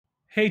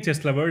Hey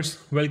chess lovers,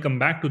 welcome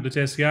back to the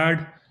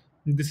Chessyard.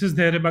 This is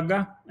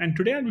dhairyabagga, and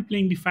today I'll be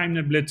playing the 5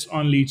 minute blitz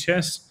on Lee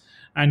chess.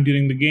 And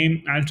during the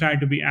game, I'll try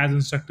to be as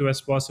instructive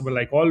as possible,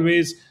 like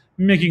always,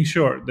 making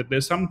sure that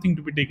there's something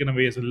to be taken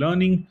away as a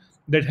learning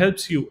that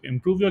helps you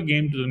improve your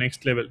game to the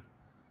next level.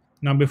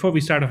 Now, before we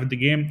start off with the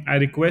game, I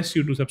request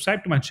you to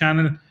subscribe to my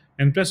channel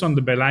and press on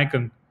the bell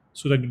icon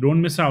so that you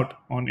don't miss out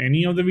on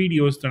any of the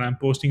videos that I'm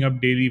posting up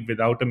daily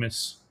without a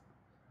miss.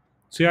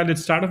 So yeah,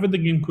 let's start off with the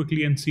game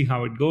quickly and see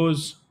how it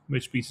goes,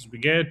 which pieces we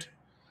get.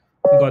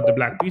 We got the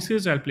black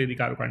pieces. I'll play the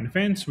Caro Kann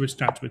defense, which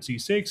starts with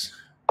c6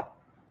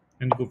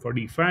 and go for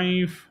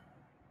d5.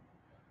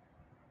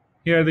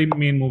 Here the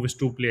main move is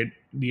to play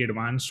the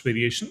advanced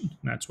variation.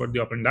 That's what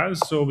the opponent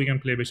does. So we can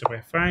play bishop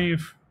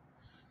f5,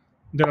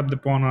 develop the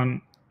pawn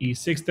on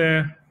e6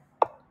 there.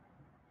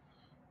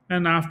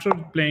 And after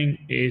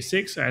playing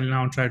a6, I'll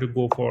now try to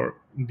go for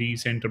the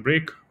center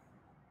break.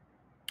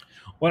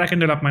 Or I can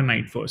develop my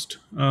knight first.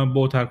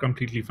 Both are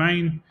completely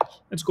fine.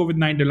 Let's go with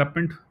knight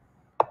development.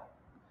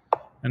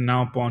 And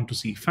now pawn to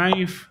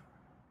c5.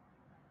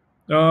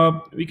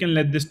 We can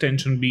let this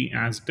tension be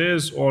as it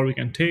is, or we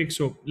can take.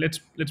 So let's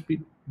be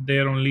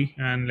there only,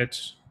 and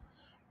let's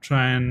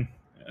try and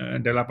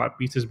develop our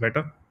pieces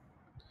better.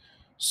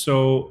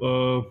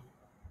 So,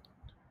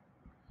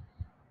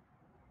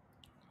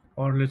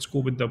 or let's go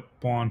with the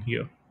pawn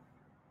here.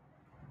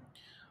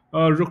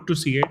 Rook to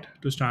c8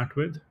 to start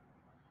with.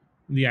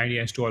 The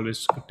idea is to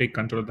always take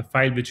control of the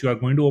file which you are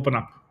going to open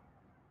up.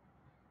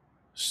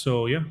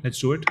 So yeah, let's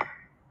do it.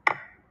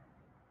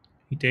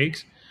 He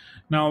takes.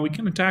 Now we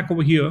can attack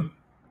over here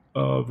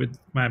with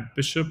my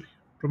bishop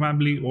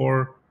probably,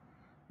 or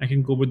I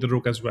can go with the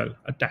rook as well,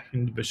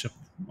 attacking the bishop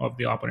of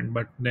the opponent.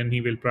 But then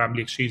he will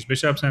probably exchange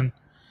bishops, and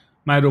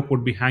my rook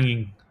would be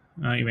hanging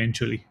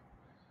eventually.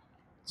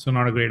 So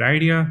not a great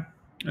idea.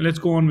 Let's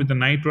go on with the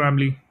knight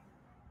probably.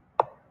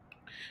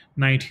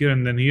 Knight here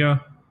and then here.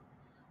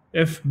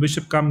 If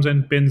bishop comes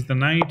and pins the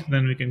knight,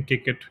 then we can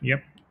kick it.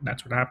 Yep,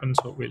 that's what happens.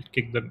 So we'll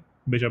kick the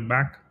bishop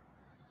back.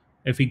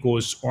 If he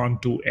goes on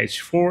to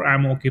h4,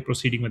 I'm okay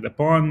proceeding with the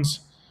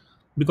pawns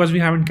because we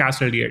haven't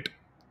castled yet.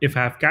 If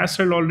I have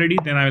castled already,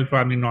 then I will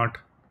probably not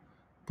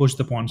push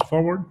the pawns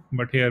forward.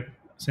 But here,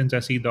 since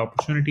I see the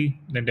opportunity,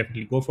 then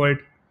definitely go for it.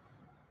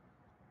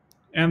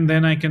 And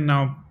then I can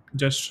now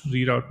just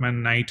reroute my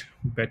knight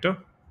better,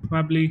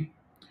 probably.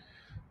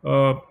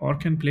 Or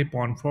can play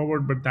pawn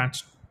forward, but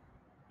that's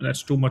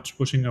too much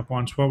pushing your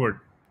pawns forward.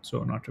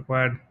 So not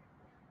required.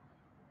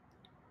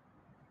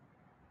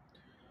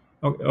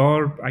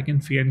 Or I can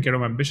free and get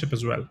on my bishop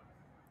as well.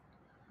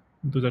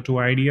 Those are two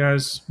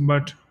ideas,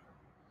 but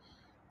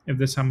if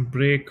there's some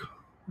break,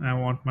 I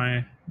want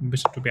my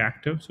bishop to be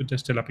active. So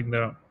just developing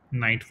the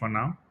knight for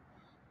now.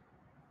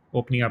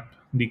 Opening up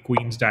the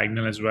queen's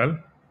diagonal as well.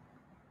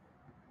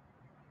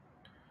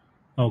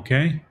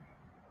 Okay.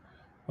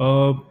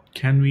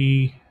 Can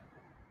we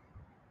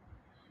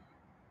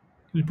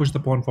push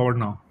the pawn forward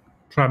now?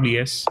 Probably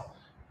yes.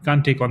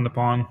 Can't take on the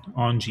pawn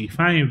on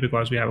g5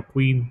 because we have a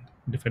queen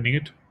defending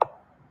it.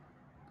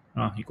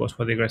 He goes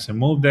for the aggressive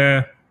move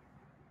there.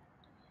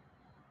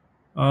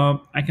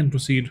 I can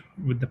proceed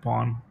with the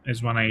pawn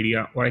is one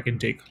idea, or I can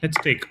take. Let's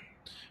take.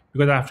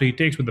 Because after he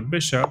takes with the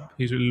bishop,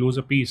 he will lose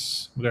a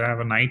piece. Because I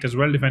have a knight as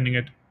well defending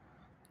it.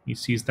 He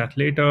sees that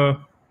later.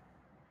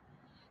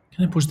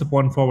 Can I push the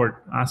pawn forward?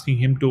 Asking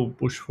him to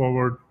push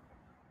forward.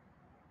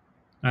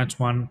 That's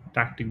one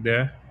tactic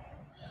there.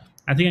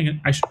 I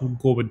think I should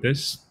go with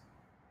this.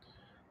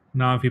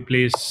 Now if he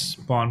plays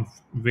pawn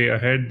way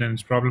ahead, then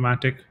it's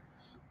problematic.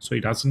 So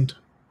he doesn't.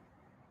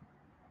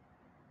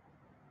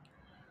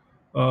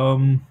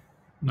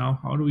 Now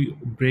how do we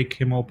break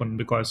him open?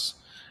 Because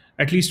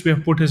at least we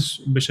have put his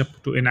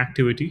bishop to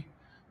inactivity.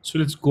 So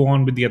let's go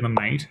on with the other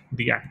knight,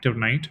 the active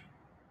knight.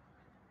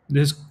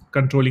 This is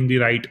controlling the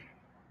right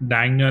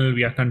diagonal.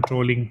 We are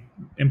controlling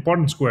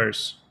important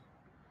squares.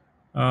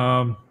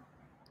 Um,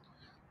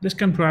 this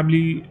can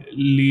probably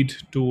lead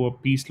to a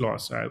piece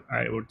loss,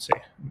 I would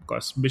say,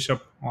 because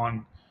bishop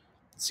on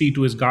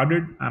c2 is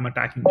guarded. I'm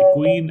attacking the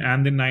queen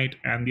and the knight,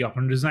 and the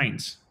opponent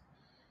resigns.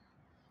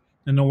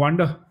 And no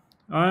wonder.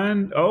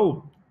 And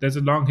oh, there's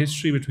a long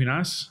history between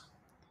us.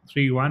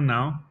 3-1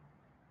 now.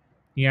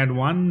 He had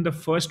won the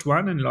first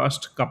one and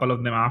lost a couple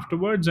of them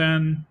afterwards,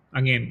 and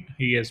again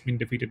he has been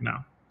defeated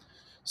now.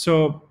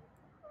 So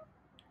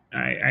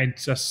I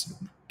just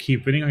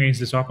keep winning against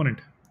this opponent.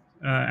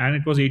 And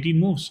it was 18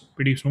 moves,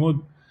 pretty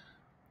smooth.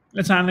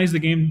 Let's analyze the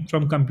game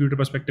from computer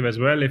perspective as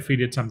well. If he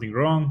did something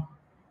wrong,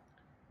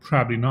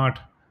 probably not.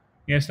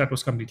 Yes, that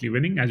was completely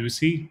winning, as we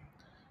see.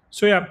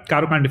 So yeah,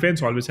 Caro Kann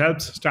defense always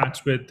helps.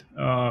 Starts with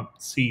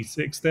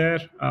c6 there.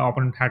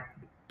 Opponent had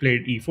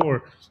played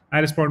e4. I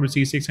respond with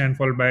c6 and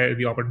followed by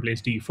the opponent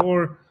plays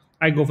d4.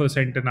 I go for the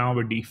center now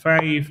with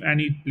d5, and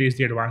he plays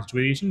the advanced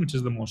variation, which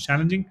is the most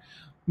challenging.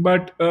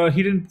 But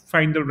he didn't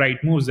find the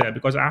right moves there,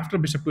 because after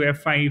bishop to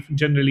f5,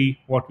 generally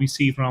what we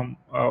see from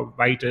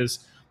white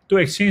is to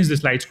exchange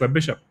this light square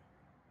bishop.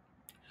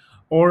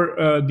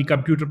 Or the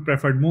computer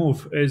preferred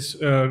move is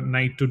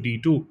knight to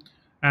d2.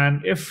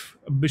 And if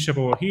bishop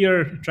over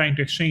here trying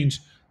to exchange,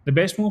 the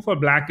best move for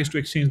black is to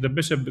exchange the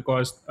bishop,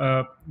 because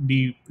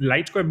the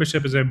light square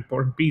bishop is an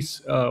important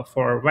piece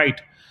for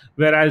white,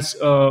 whereas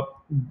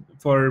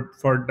for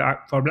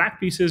black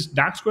pieces,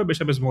 dark square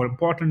bishop is more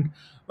important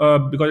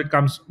because it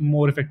comes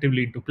more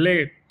effectively into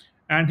play.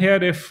 And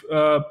here, if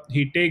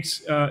he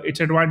takes, it's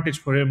advantage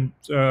for him.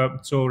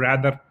 So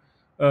rather,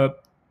 uh,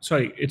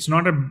 sorry, it's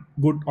not a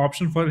good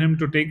option for him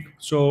to take.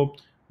 So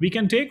we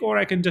can take, or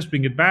I can just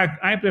bring it back.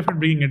 I prefer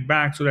bringing it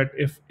back, so that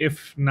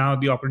if now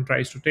the opponent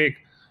tries to take,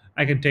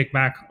 I can take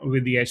back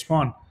with the edge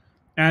pawn.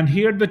 And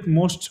here, the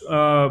most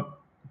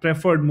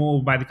preferred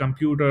move by the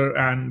computer,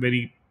 and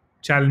very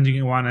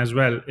challenging one as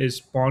well, is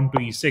pawn to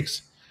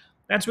e6.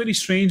 That's very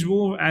strange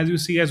move, as you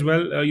see as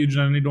well. You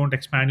generally don't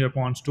expand your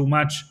pawns too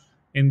much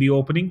in the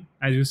opening,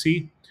 as you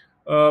see.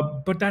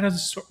 But that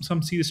has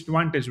some serious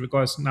advantage,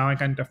 because now I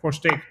can of course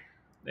take.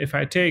 If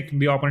I take,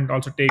 the opponent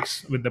also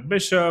takes with the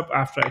bishop.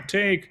 After I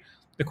take,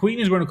 the queen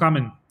is going to come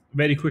in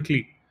very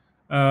quickly,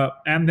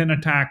 and then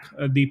attack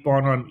the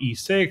pawn on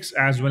e6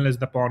 as well as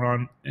the pawn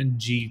on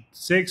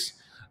g6,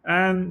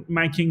 and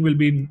my king will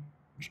be in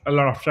a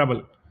lot of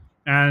trouble.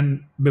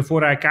 And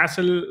before I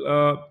castle,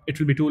 it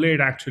will be too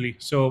late actually.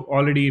 So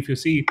already, if you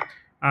see,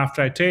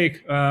 after I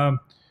take,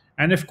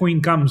 and if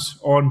queen comes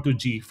on to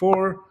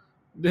g4,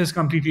 this is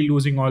completely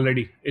losing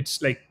already.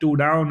 It's like two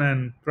down,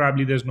 and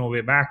probably there's no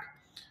way back.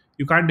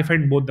 You can't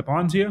defend both the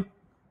pawns here.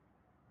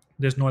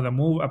 There's no other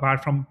move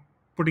apart from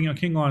putting a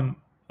king on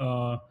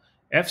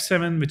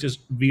f7, which is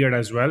weird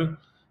as well.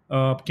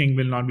 King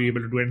will not be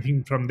able to do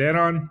anything from there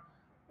on.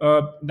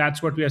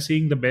 That's what we are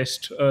seeing,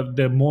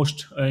 the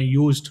most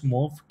used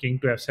move, king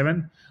to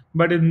f7.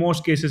 But in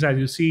most cases, as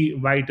you see,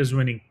 white is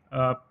winning.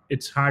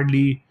 It's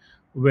hardly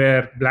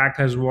where black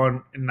has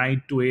won.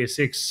 Knight to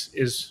a6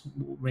 is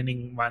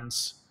winning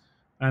once,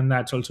 and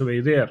that's also very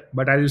rare.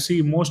 But as you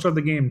see, most of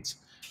the games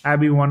have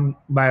been won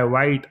by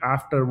white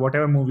after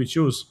whatever move you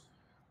choose.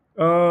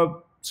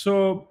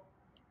 So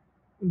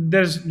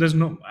there's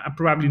no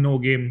probably no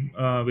game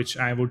which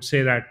I would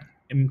say that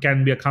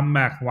can be a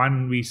comeback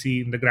one we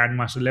see in the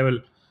grandmaster level,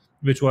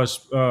 which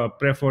was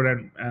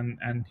preferred,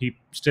 and he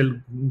still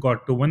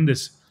got to win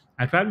this.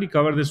 I'll probably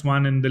cover this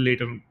one in the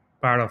later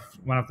part of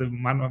one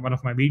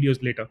of my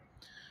videos later.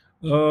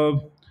 uh,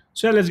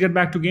 so yeah, let's get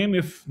back to game.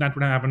 If that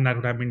would have happened, that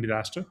would have been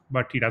disaster,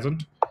 but he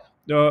doesn't.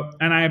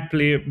 And I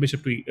play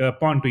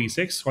pawn to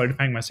e6,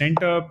 solidifying my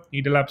center.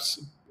 He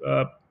develops.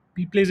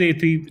 He plays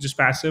a3, which is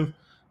passive,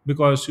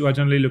 because you are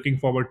generally looking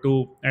forward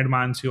to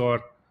advance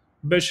your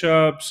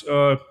bishops,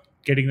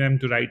 getting them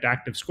to right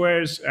active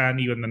squares, and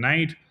even the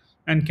knight,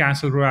 and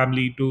castle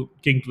probably to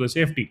king to the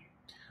safety.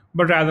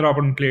 But rather,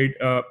 opponent played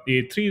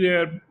a3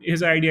 there.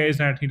 His idea is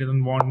that he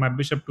doesn't want my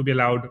bishop to be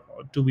allowed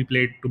to be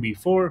played to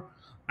b4,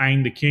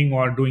 eyeing the king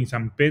or doing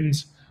some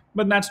pins.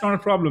 But that's not a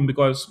problem,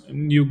 because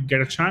you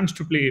get a chance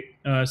to play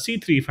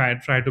c3 if I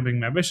try to bring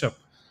my bishop,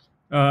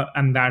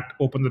 and that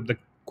opens up the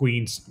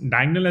queen's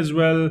diagonal as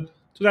well.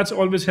 So that's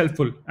always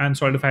helpful and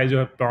solidifies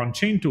your pawn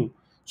chain too.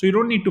 So you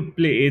don't need to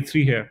play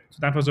a3 here. So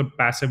that was a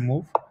passive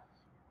move.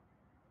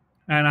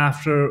 And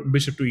after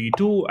bishop to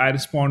e2, I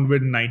respond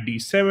with knight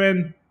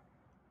d7,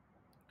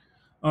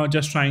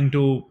 just trying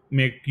to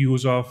make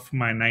use of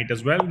my knight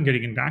as well,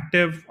 getting into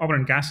active.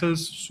 Opponent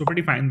castles, so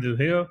pretty fine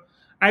here.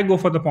 I go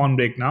for the pawn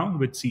break now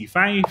with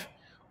c5.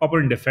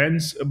 Opponent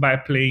defends by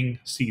playing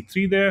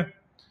c3 there.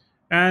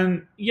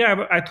 And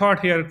yeah, I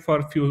thought here for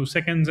a few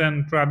seconds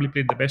and probably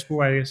played the best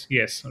move, I guess.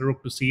 Yes,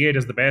 rook to c8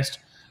 is the best.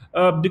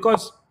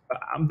 Because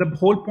the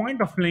whole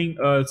point of playing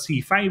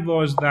c5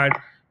 was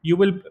that you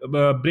will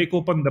break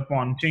open the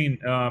pawn chain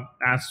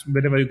as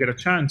whenever you get a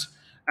chance.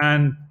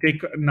 And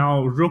take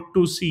now rook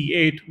to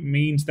c8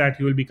 means that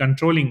you will be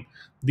controlling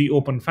the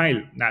open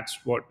file. That's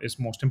what is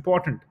most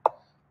important.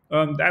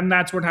 And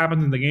that's what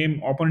happens in the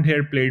game. Opponent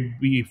here played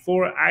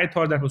b4. I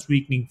thought that was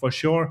weakening for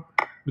sure,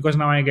 because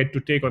now I get to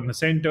take on the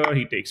center.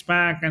 He takes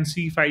back, and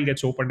c file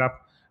gets opened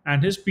up,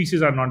 and his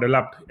pieces are not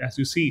developed. As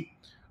you see,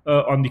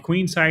 on the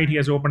queen side, he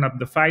has opened up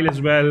the file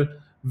as well,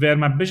 where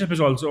my bishop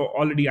is also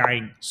already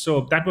eyeing.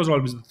 So that was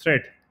always the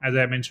threat, as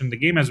I mentioned in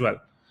the game as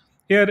well.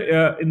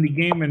 Here in the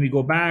game, when we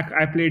go back,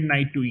 I played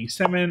knight to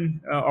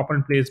e7.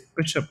 Opponent plays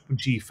bishop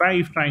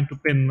g5, trying to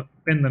pin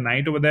the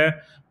knight over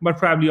there, but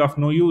probably of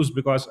no use,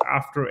 because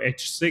after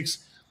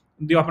h6,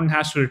 the opponent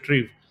has to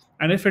retrieve.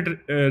 And if it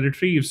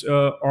retrieves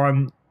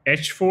on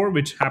h4,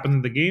 which happens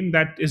in the game,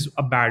 that is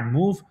a bad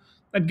move.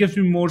 That gives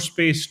me more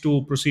space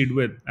to proceed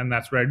with, and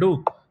that's what I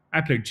do.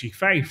 I played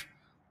g5.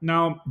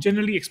 Now,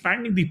 generally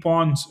expanding the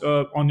pawns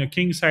on your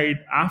king side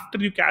after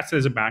you castle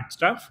is a bad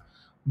stuff.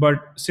 But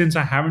since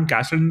I haven't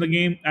castled in the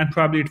game, and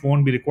probably it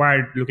won't be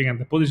required looking at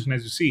the position,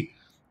 as you see,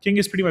 king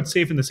is pretty much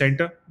safe in the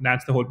center.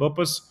 That's the whole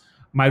purpose.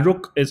 My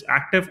rook is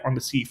active on the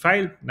c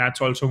file.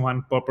 That's also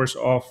one purpose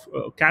of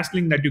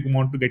castling, that you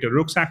want to get your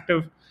rooks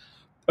active.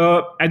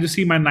 As you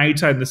see, my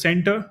knights are in the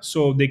center,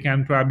 so they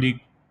can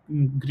probably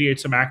create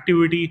some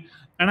activity.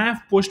 And I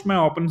have pushed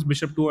my opponent's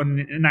bishop to an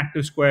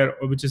inactive square,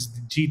 which is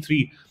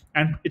g3,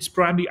 and it's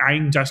probably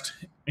eyeing just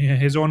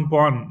his own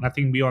pawn,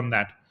 nothing beyond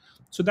that.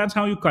 So that's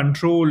how you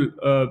control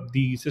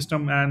the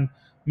system and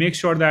make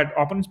sure that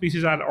opponent's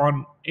pieces are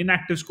on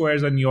inactive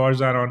squares and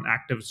yours are on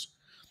actives.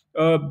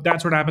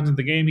 That's what happens in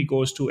the game. He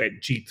goes to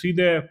at g3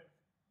 there.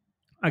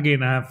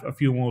 Again, I have a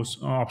few more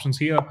options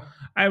here.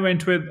 I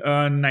went with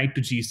knight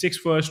to g6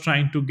 first,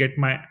 trying to get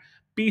my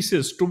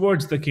pieces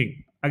towards the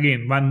king.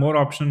 Again, one more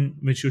option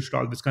which you should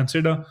always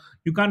consider.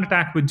 You can't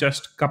attack with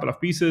just a couple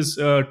of pieces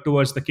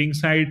towards the king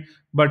side,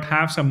 but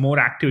have some more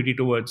activity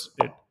towards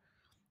it.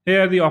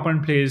 Here, the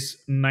opponent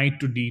plays knight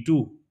to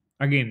d2.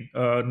 Again,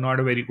 not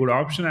a very good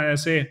option, as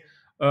I say.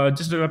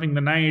 Just developing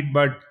the knight,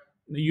 but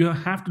you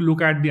have to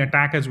look at the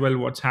attack as well,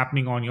 what's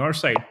happening on your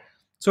side.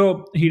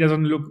 So he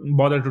doesn't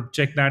bother to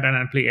check that, and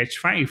I'll play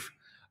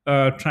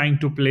h5, trying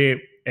to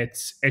play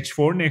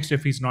h4 next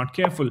if he's not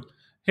careful.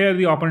 Here,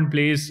 the opponent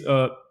plays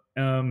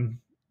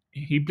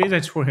he plays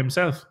h4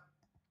 himself,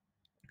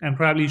 and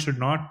probably should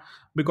not,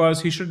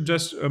 because he should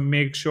just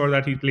make sure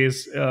that he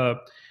plays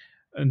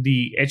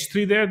the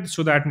h3 there,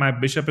 so that my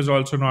bishop is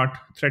also not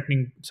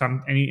threatening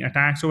any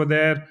attacks over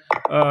there,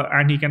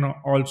 and he can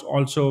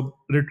also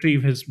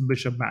retrieve his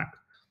bishop back,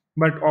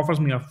 but offers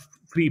me a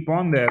free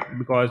pawn there,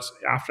 because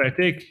after I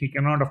take, he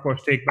cannot of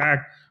course take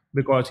back,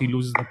 because he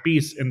loses the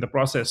piece in the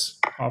process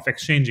of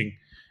exchanging,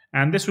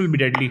 and this will be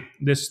deadly.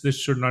 This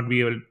should not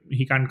be able,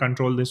 he can't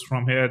control this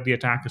from here. The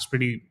attack is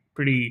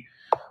pretty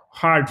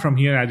hard from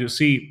here, as you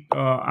see.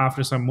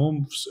 After some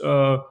moves,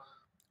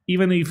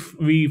 even if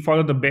we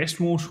follow the best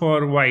moves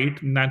for white,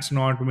 that's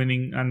not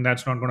winning, and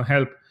that's not going to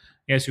help.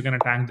 Yes, you can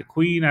attack the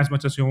queen as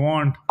much as you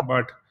want,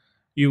 but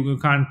you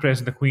can't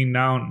press the queen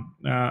down.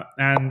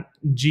 And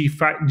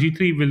g5,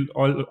 g3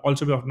 will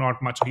also be of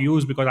not much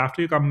use, because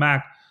after you come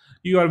back,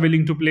 you are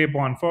willing to play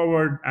pawn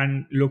forward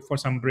and look for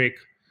some break.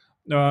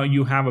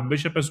 You have a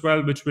bishop as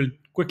well, which will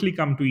quickly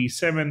come to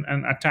e7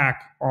 and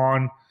attack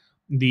on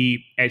the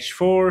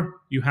h4.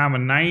 You have a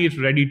knight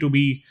ready to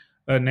be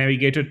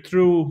navigated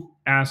through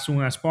as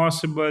soon as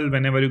possible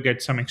whenever you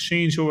get some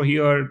exchange over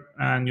here,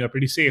 and you're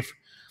pretty safe.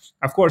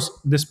 Of course,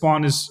 this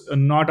pawn is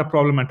not a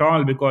problem at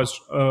all, because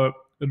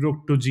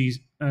rook to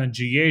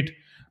g8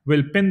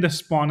 will pin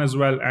this pawn as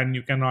well, and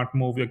you cannot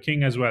move your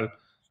king as well.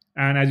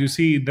 And as you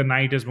see, the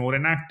knight is more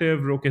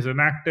inactive, rook is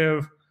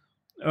inactive.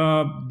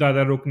 The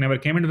other rook never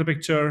came into the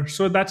picture,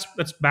 so that's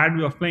bad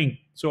way of playing.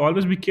 So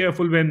always be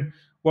careful when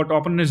what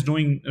opponent is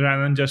doing,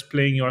 rather than just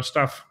playing your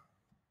stuff.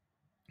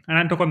 And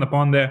I took on the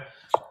pawn there,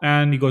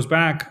 and he goes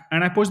back,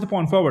 and I push the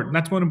pawn forward.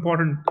 That's more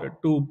important,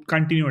 to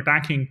continue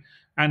attacking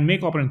and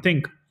make opponent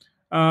think.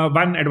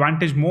 One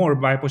advantage more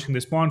by pushing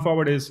this pawn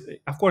forward is,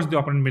 of course, the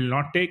opponent will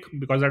not take,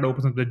 because that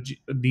opens up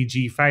the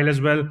g file as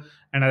well.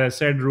 And as I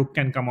said, rook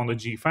can come on the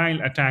g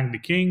file, attack the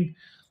king.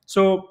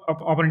 So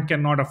opponent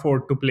cannot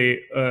afford to play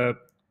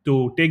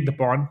to take the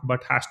pawn,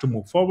 but has to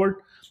move forward.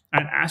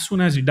 And as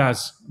soon as he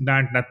does,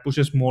 that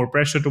pushes more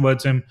pressure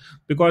towards him,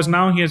 because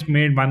now he has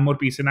made one more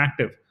piece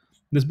inactive.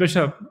 This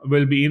bishop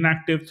will be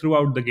inactive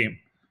throughout the game.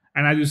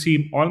 And as you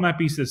see, all my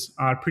pieces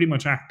are pretty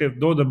much active,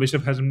 though the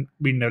bishop hasn't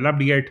been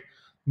developed yet.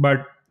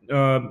 But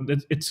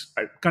it's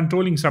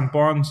controlling some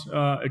pawns.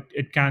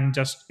 It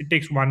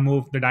takes one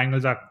move. The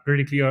diagonals are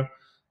pretty clear.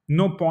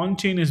 No pawn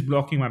chain is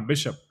blocking my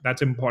bishop.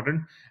 That's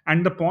important.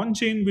 And the pawn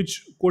chain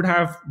which could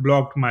have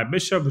blocked my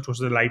bishop, which was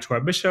the light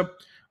square bishop,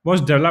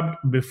 was developed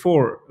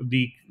before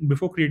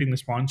creating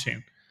this pawn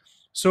chain.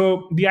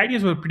 So the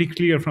ideas were pretty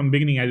clear from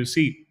beginning, as you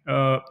see.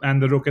 And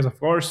the rook is, of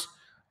course,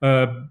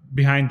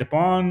 behind the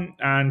pawn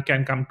and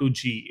can come to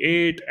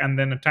g8 and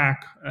then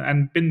attack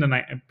and pin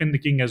the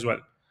king as well.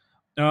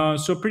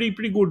 So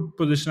pretty good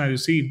position, as you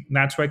see.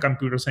 That's why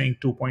computer saying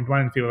 2.1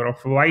 in favor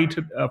of white,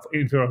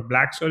 in favor of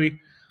black,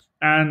 sorry.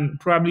 And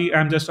probably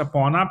I'm just a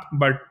pawn up,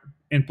 but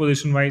in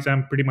position wise,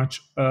 I'm pretty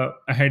much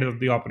ahead of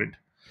the opponent.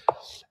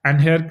 And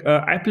here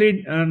I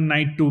played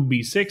knight to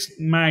b6.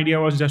 My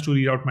idea was just to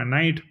read out my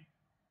knight.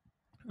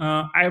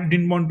 I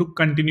didn't want to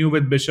continue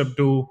with bishop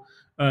to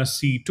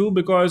c2,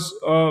 because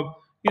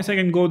yes, I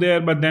can go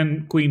there, but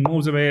then queen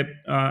moves away.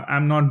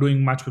 I'm not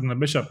doing much with my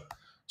bishop,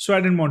 so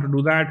I didn't want to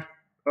do that.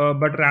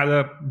 But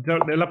rather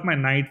develop my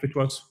knight, which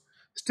was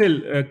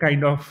still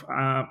kind of,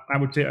 I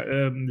would say,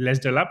 less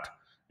developed,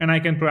 and I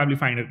can probably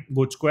find a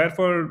good square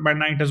for my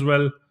knight as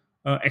well.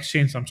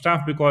 Exchange some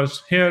stuff,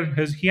 because here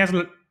he has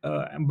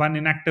one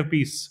inactive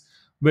piece,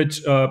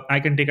 which I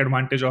can take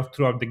advantage of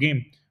throughout the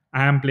game.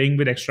 I am playing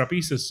with extra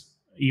pieces,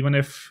 even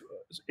if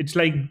it's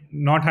like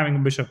not having a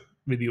bishop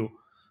with you,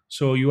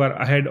 so you are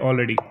ahead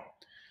already.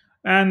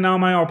 And now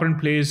my opponent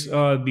plays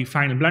the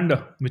final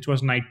blunder, which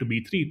was knight to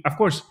b3. Of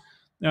course,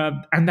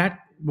 and that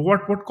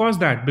what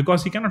caused that?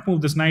 Because he cannot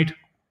move this knight.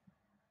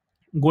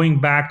 Going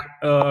back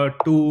uh,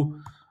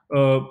 to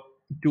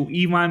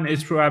e1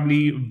 is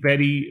probably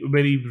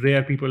very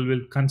rare. People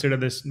will consider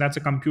this. That's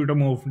a computer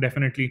move,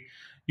 definitely.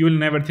 You will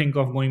never think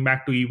of going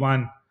back to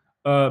e1.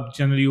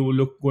 Generally, you will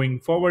look going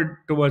forward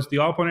towards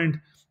the opponent.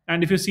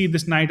 And if you see,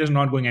 this knight is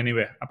not going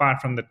anywhere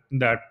apart from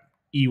that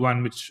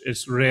e1, which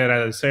is rare,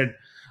 as I said.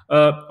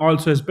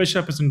 Also, his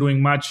bishop isn't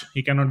doing much.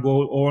 He cannot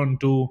go on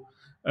to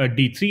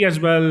d3 as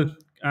well.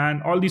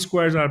 and all these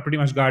squares are pretty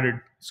much guarded,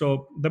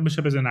 so the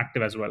bishop is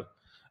inactive as well,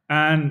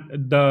 and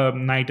the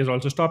knight is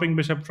also stopping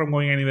bishop from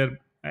going anywhere.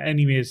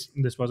 Anyways,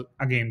 this was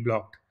again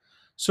blocked.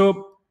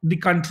 So the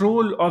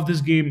control of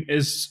this game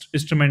is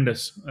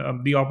tremendous.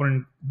 The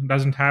opponent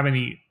doesn't have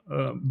any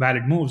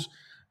valid moves.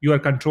 You are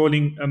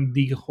controlling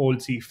the whole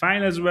c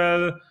file as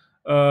well.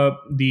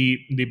 The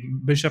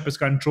bishop is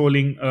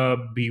controlling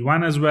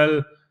b1 as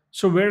well.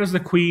 So where does the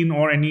queen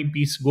or any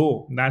piece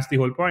go? That's the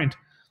whole point.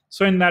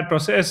 So in that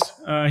process,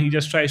 he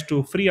just tries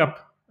to free up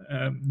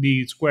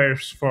the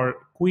squares for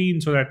queen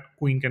so that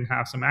queen can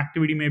have some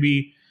activity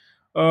maybe.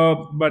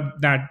 But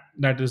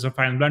that is a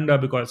final blunder,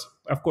 because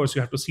of course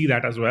you have to see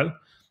that as well.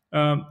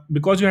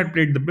 Because you had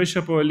played the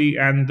bishop early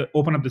and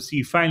open up the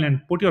c file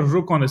and put your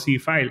rook on the c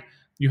file,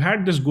 you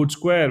had this good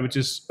square which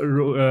is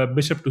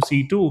bishop to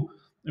c2,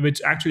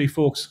 which actually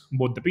forks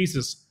both the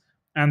pieces,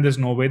 and there's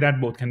no way that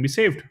both can be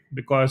saved,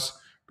 because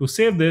to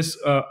save this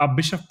a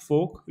bishop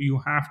fork, you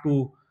have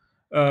to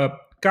uh,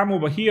 come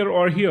over here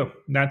or here.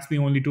 That's the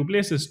only two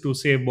places to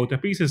save both the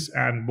pieces,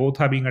 and both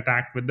are being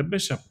attacked with the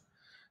bishop.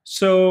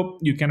 So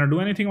you cannot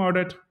do anything about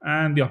it,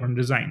 and the opponent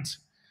resigns.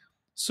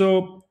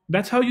 So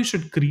that's how you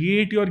should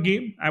create your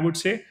game, I would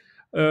say.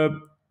 uh,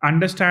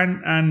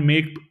 Understand and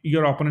make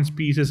your opponent's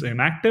pieces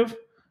inactive,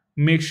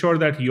 make sure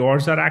that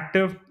yours are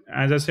active.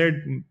 As I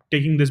said,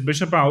 taking this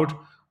bishop out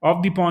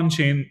of the pawn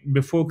chain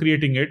before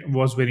creating it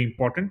was very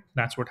important.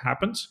 That's what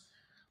happens.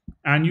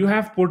 And you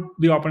have put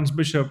the opponent's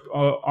bishop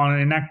on an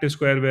inactive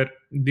square where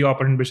the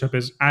opponent bishop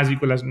is as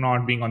equal as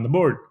not being on the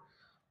board.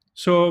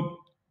 So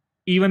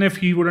even if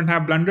he wouldn't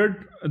have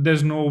blundered,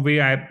 there's no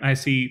way I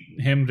see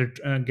him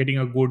getting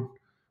a good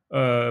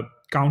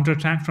counter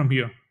attack from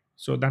here.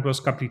 So that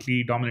was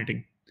completely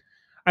dominating.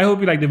 I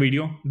hope you like the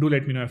video. Do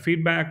let me know your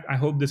feedback. I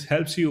hope this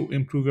helps you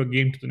improve your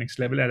game to the next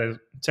level. As I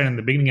said in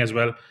the beginning as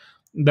well,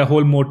 the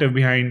whole motive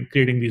behind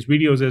creating these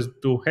videos is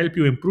to help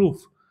you improve.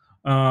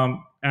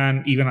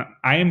 And even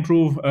I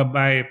improve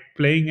by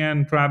playing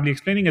and probably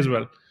explaining as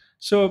well.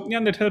 So yeah,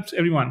 that helps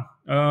everyone.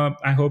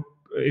 I hope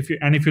if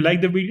you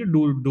like the video,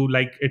 do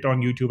like it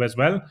on YouTube as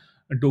well.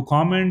 Do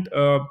comment.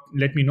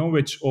 Let me know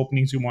which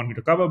openings you want me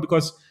to cover,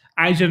 because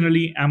I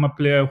generally am a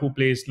player who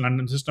plays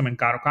London System and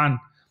Caro Kann,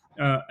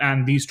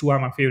 and these two are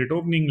my favorite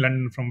opening,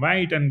 London from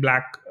white and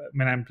black.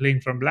 When I'm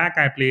playing from black,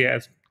 I play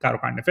as Caro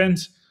Kann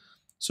defense.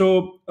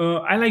 So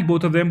I like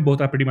both of them.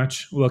 Both are pretty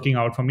much working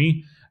out for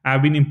me.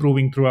 I've been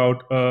improving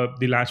throughout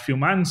the last few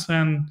months,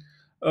 and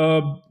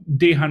uh,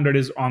 day 100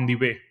 is on the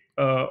way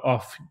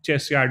of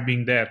Chessyard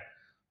being there.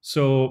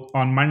 So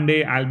on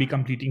Monday, I'll be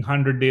completing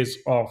 100 days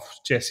of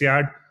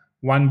Chessyard,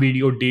 one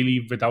video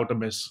daily without a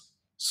miss.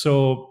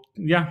 So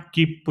yeah,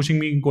 keep pushing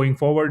me going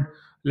forward.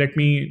 Let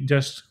me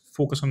just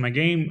focus on my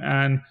game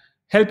and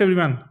help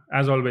everyone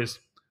as always.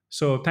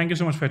 So thank you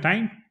so much for your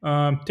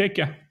time. Take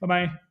care. Bye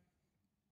bye.